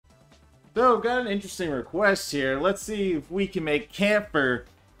So, got an interesting request here. Let's see if we can make Kampfer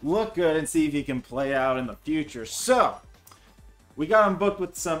look good and see if he can play out in the future. So, we got him booked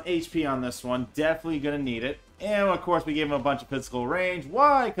with some HP on this one. Definitely going to need it. And, of course, we gave him a bunch of physical range.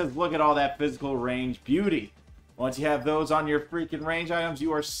 Why? Because look at all that physical range beauty. Once you have those on your freaking range items,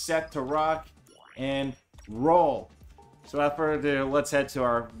 you are set to rock and roll. So, without further ado, let's head to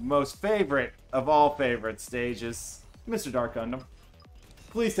our most favorite of all favorite stages, Mr. Dark Gundam.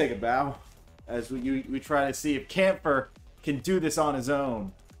 Please take a bow as we try to see if Kampfer can do this on his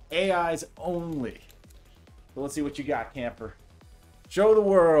own. AIs only. So let's see what you got, Kampfer. Show the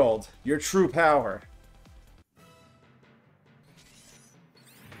world your true power.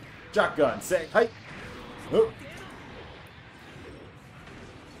 Shotgun, say hi. Oh.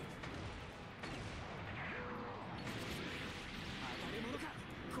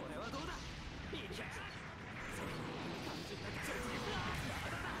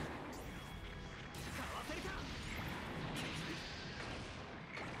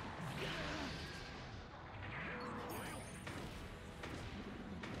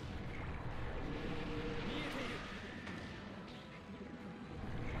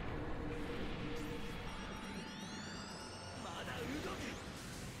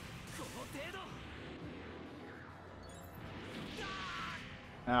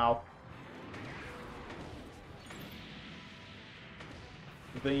 Ow.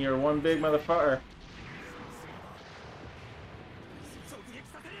 I think you're one big motherfucker.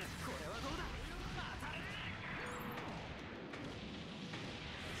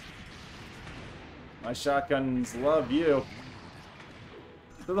 My shotguns love you.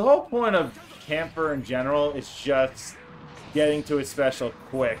 So the whole point of Kampfer in general is just getting to his special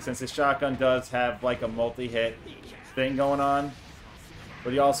quick, since his shotgun does have like a multi-hit thing going on.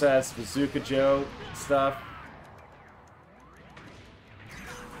 But he also has Bazooka Joe stuff.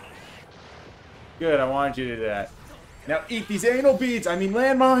 Good, I wanted you to do that. Now eat these anal beads! I mean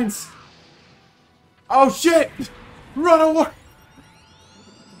landmines! Oh shit! Run away!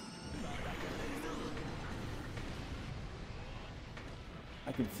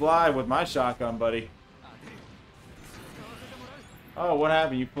 I can fly with my shotgun, buddy. Oh, what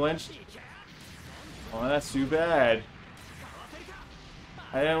happened? You flinched? Oh, that's too bad.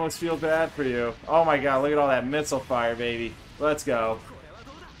 I almost feel bad for you. Oh my god, look at all that missile fire, baby. Let's go.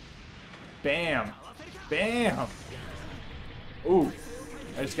 Bam. Bam. Ooh.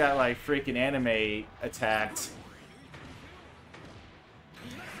 I just got, like, freaking anime attacked.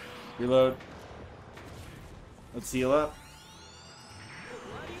 Reload. Let's heal up.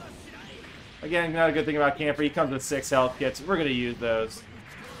 Again, not a good thing about Kampfer. He comes with 6 health kits. We're going to use those.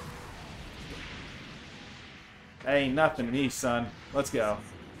 That ain't nothing to me, son. Let's go.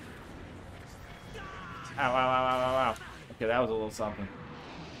 Ow, ow, ow, ow, ow, ow. Okay, that was a little something.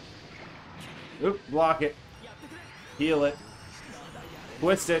 Oop, block it. Heal it.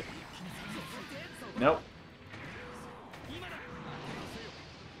 Twist it. Nope.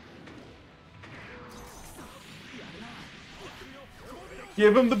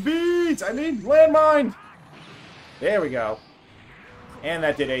 Give him the beads! I mean, landmine! There we go. And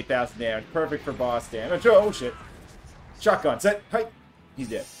that did 8,000 damage. Perfect for boss damage. Oh, shit. Shotgun, set, hi. He's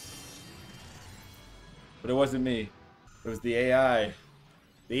dead. But it wasn't me. It was the AI.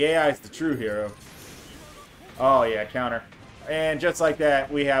 The AI is the true hero. Oh yeah, counter. And just like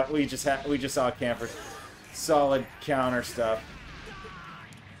that, we just saw Kampfer. Solid counter stuff.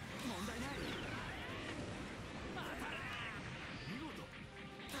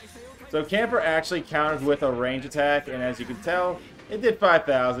 So Kampfer actually countered with a range attack, and as you can tell, it did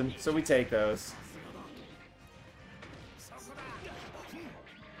 5,000, so we take those.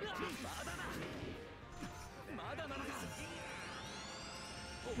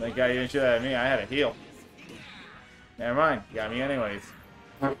 Thank God you didn't shoot that at me. I had a heal. Never mind. You got me anyways.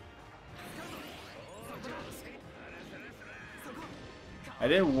 I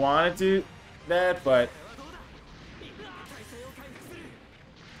didn't want to do that, but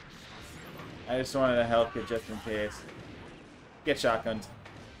I just wanted a health kit just in case. Get shotgunned.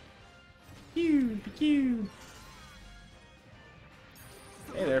 Pew, pew.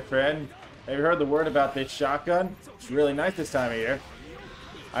 Hey there, friend. Have you heard the word about this shotgun? It's really nice this time of year.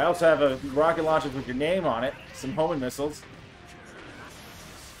 I also have a rocket launcher with your name on it. Some homing missiles.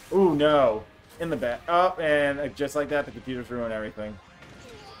 Ooh, no. In the back. Oh, and just like that, the computers ruin everything.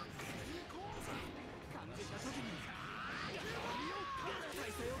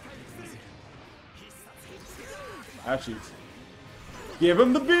 Ouchies. Give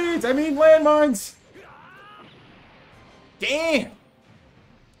him the beads! I mean landmines! Damn!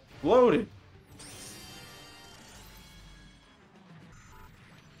 Loaded.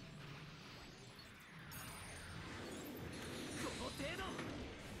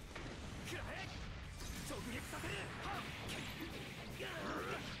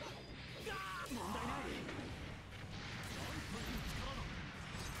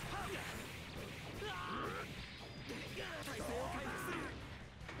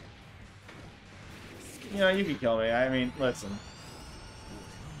 You know, you can kill me. I mean, listen.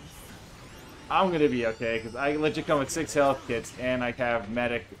 I'm gonna be okay, because I legit come with 6 health kits, and I have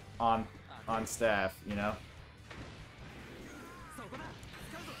medic on staff, you know?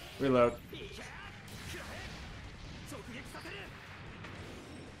 Reload.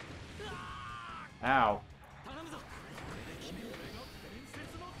 Ow.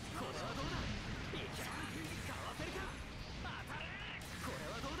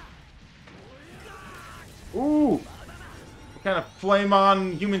 Ooh! What kind of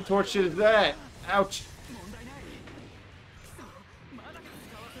flame-on human torch shit is that? Ouch!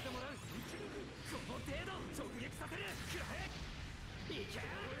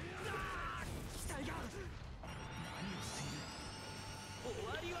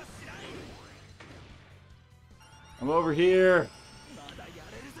 I'm over here.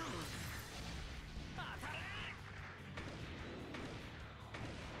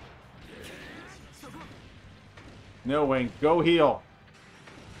 No, Wing. Go heal.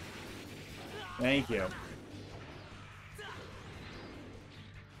 Thank you.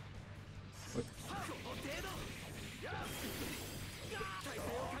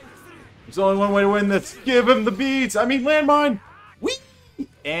 There's only one way to win this. Give him the beads. I mean, landmine. Whee!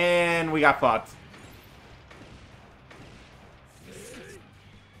 And we got fucked.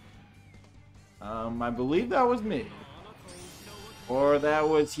 I believe that was me. Or that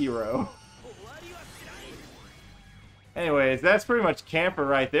was Hero. Anyways, that's pretty much Kampfer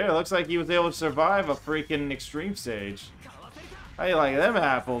right there. Looks like he was able to survive a freaking extreme stage. How you like them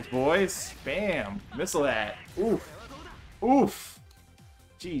apples, boys? Bam. Missile that. Oof. Oof.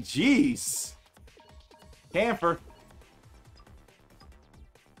 GG's. Kampfer.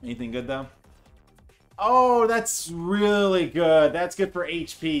 Anything good, though? Oh, that's really good. That's good for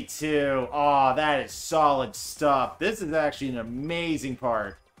HP, too. Oh, that is solid stuff. This is actually an amazing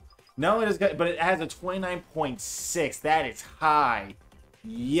part. Not only does it, but it has a 29.6. That is high.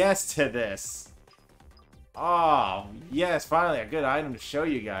 Yes to this. Oh, yes. Finally, a good item to show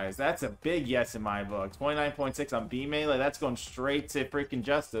you guys. That's a big yes in my book. 29.6 on B melee. That's going straight to freaking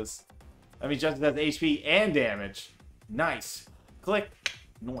Justice. I mean, Justice has HP and damage. Nice. Click.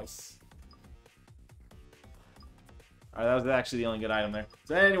 Nice. Alright, that was actually the only good item there.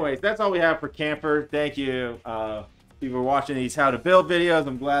 So anyways, that's all we have for Kampfer. Thank you, people who are watching these how to build videos.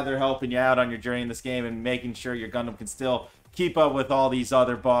 I'm glad they're helping you out on your journey in this game and making sure your Gundam can still keep up with all these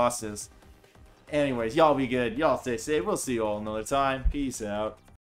other bosses. Anyways, y'all be good. Y'all stay safe. We'll see you all another time. Peace out.